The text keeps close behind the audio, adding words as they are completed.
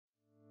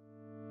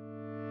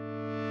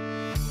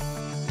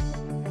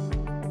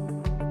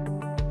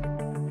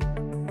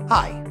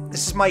Hi,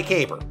 this is Mike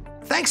Haber.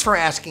 Thanks for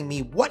asking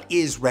me, what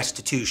is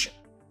restitution?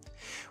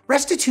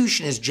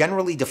 Restitution is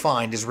generally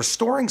defined as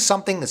restoring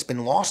something that's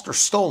been lost or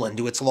stolen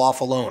to its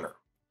lawful owner.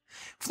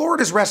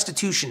 Florida's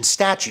restitution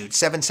statute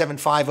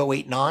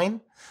 775089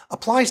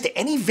 applies to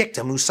any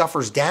victim who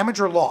suffers damage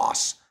or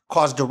loss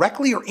caused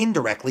directly or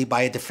indirectly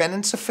by a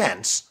defendant's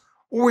offense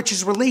or which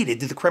is related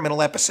to the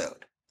criminal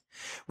episode.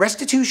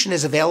 Restitution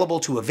is available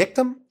to a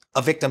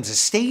victim's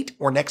estate,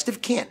 or next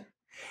of kin,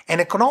 and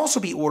it can also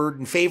be ordered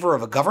in favor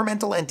of a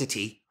governmental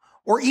entity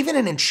or even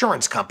an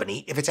insurance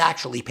company if it's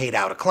actually paid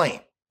out a claim.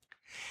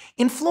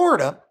 In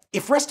Florida,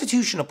 if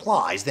restitution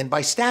applies, then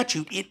by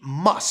statute it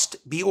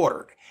must be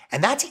ordered,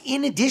 and that's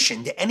in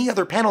addition to any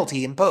other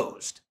penalty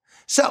imposed.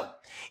 So,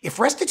 if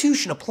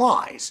restitution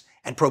applies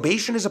and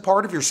probation is a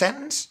part of your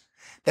sentence,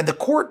 then the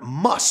court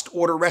must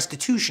order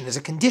restitution as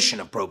a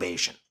condition of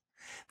probation.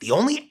 The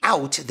only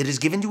out that is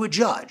given to a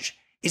judge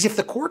is if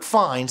the court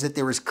finds that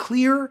there is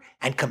clear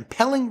and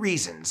compelling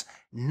reasons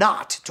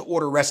not to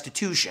order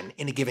restitution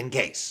in a given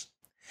case.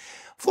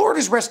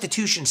 Florida's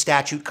restitution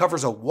statute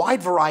covers a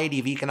wide variety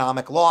of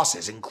economic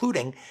losses,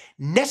 including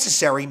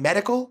necessary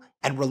medical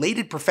and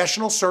related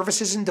professional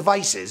services and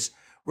devices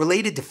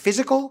related to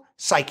physical,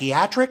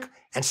 psychiatric,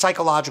 and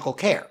psychological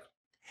care,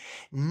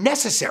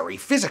 necessary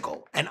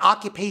physical and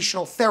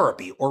occupational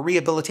therapy or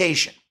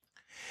rehabilitation,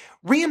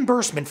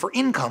 reimbursement for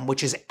income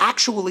which has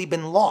actually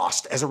been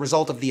lost as a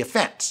result of the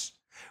offense,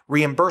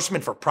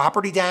 reimbursement for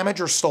property damage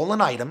or stolen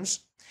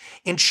items,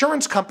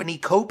 insurance company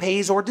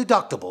co-pays or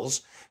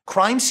deductibles,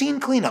 crime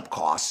scene cleanup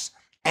costs,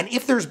 and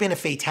if there's been a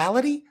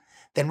fatality,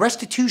 then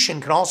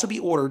restitution can also be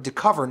ordered to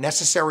cover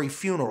necessary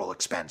funeral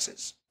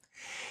expenses.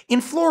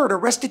 In Florida,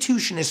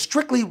 restitution is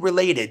strictly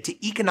related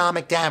to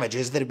economic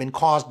damages that have been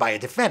caused by a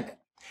defendant,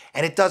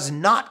 and it does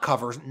not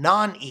cover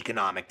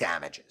non-economic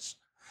damages.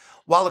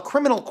 While a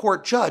criminal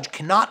court judge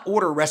cannot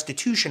order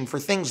restitution for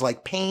things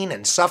like pain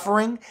and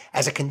suffering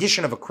as a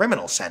condition of a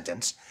criminal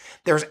sentence,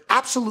 there's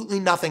absolutely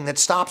nothing that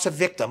stops a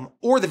victim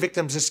or the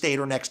victim's estate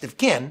or next of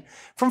kin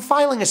from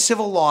filing a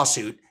civil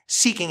lawsuit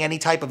seeking any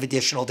type of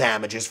additional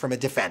damages from a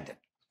defendant.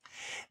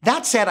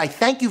 That said, I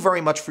thank you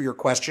very much for your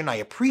question. I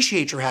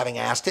appreciate your having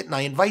asked it, and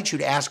I invite you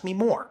to ask me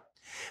more.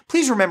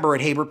 Please remember,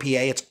 at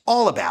HaberPA, it's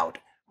all about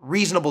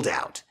reasonable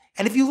doubt.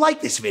 And if you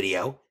like this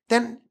video,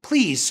 then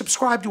please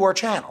subscribe to our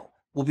channel.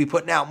 We'll be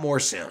putting out more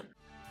soon.